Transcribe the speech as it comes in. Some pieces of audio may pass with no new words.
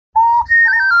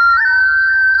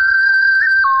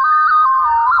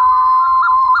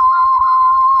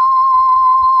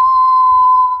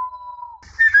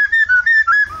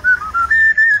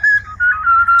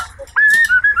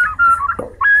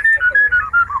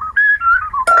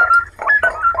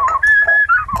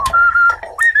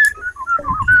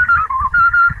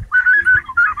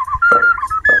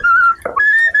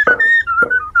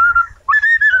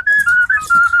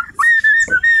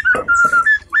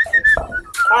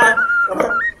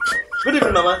Good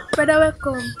evening, Mama. Brother,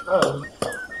 welcome. Oh.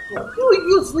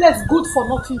 You useless, good for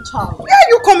nothing child. Where are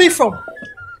you coming from?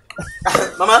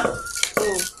 Mama,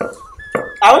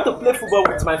 I want to play football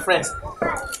with my friends.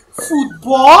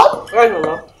 Football? Right,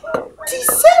 Mama. The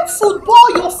same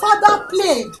football your father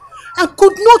played and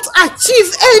could not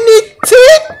achieve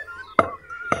anything?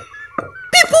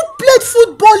 People played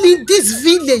football in this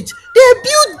village. They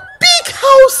built big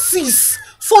houses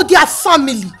for their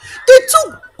family. They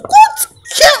took good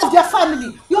care of their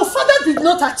family. Your father did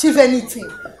not achieve anything.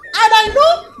 And I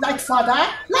know, like father,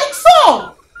 like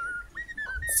son.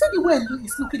 See the way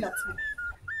he's looking at me.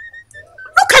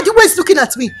 Look at the way he's looking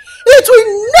at me. It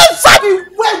will never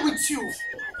be well with you.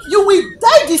 You will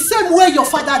die the same way your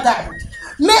father died.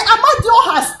 May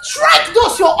Amadio has strike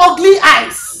those your ugly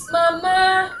eyes.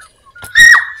 Mama.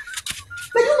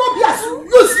 May you not be as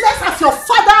useless as your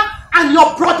father and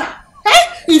your brother.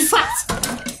 Eh? In fact,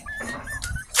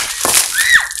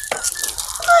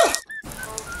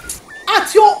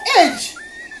 at your age,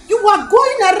 you are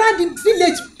going around the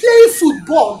village playing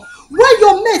football where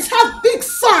your mates have big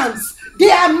fans. They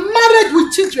are married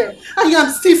with children. I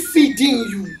am still feeding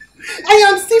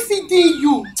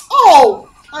you. Oh,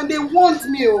 and they want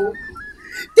me. Oh,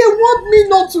 they want me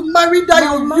not to marry that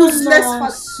your useless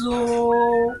father.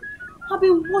 So I've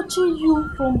been watching you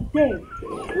from there.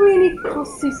 Really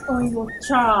curses on your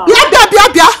child.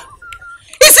 Bia.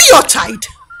 Is it your child?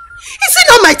 Is it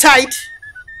not my child?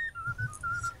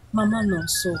 Mama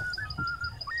Nonso,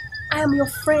 I am your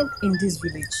friend in this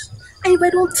village. And if I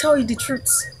don't tell you the truth,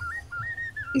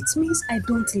 it means I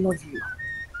don't love you.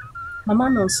 Mama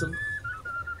Nonso,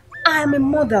 I am a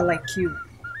mother like you.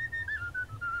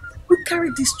 We carry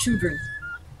these children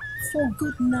for a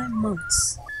good 9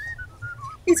 months.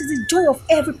 It is the joy of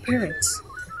every parent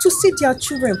to see their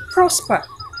children prosper.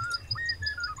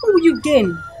 What will you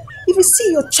gain if you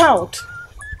see your child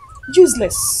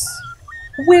useless,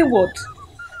 wayward,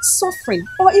 suffering,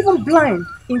 or even blind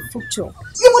in future? Even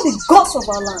the gods of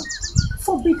our land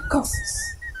forbid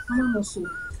curses.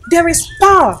 There is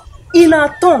power in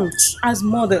our tongues as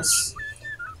mothers.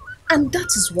 And that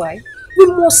is why we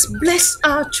must bless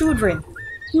our children,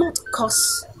 not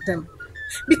curse them.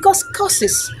 Because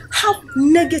curses have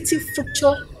negative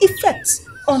future effects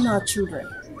on our children.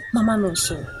 Mama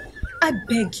Nonso, I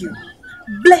beg you,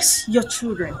 bless your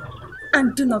children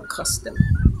and do not curse them.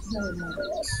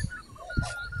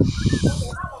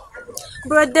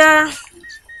 Brother.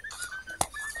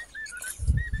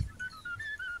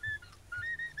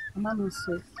 Mama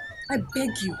Nonso, I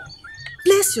beg you,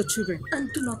 bless your children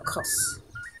and do not curse.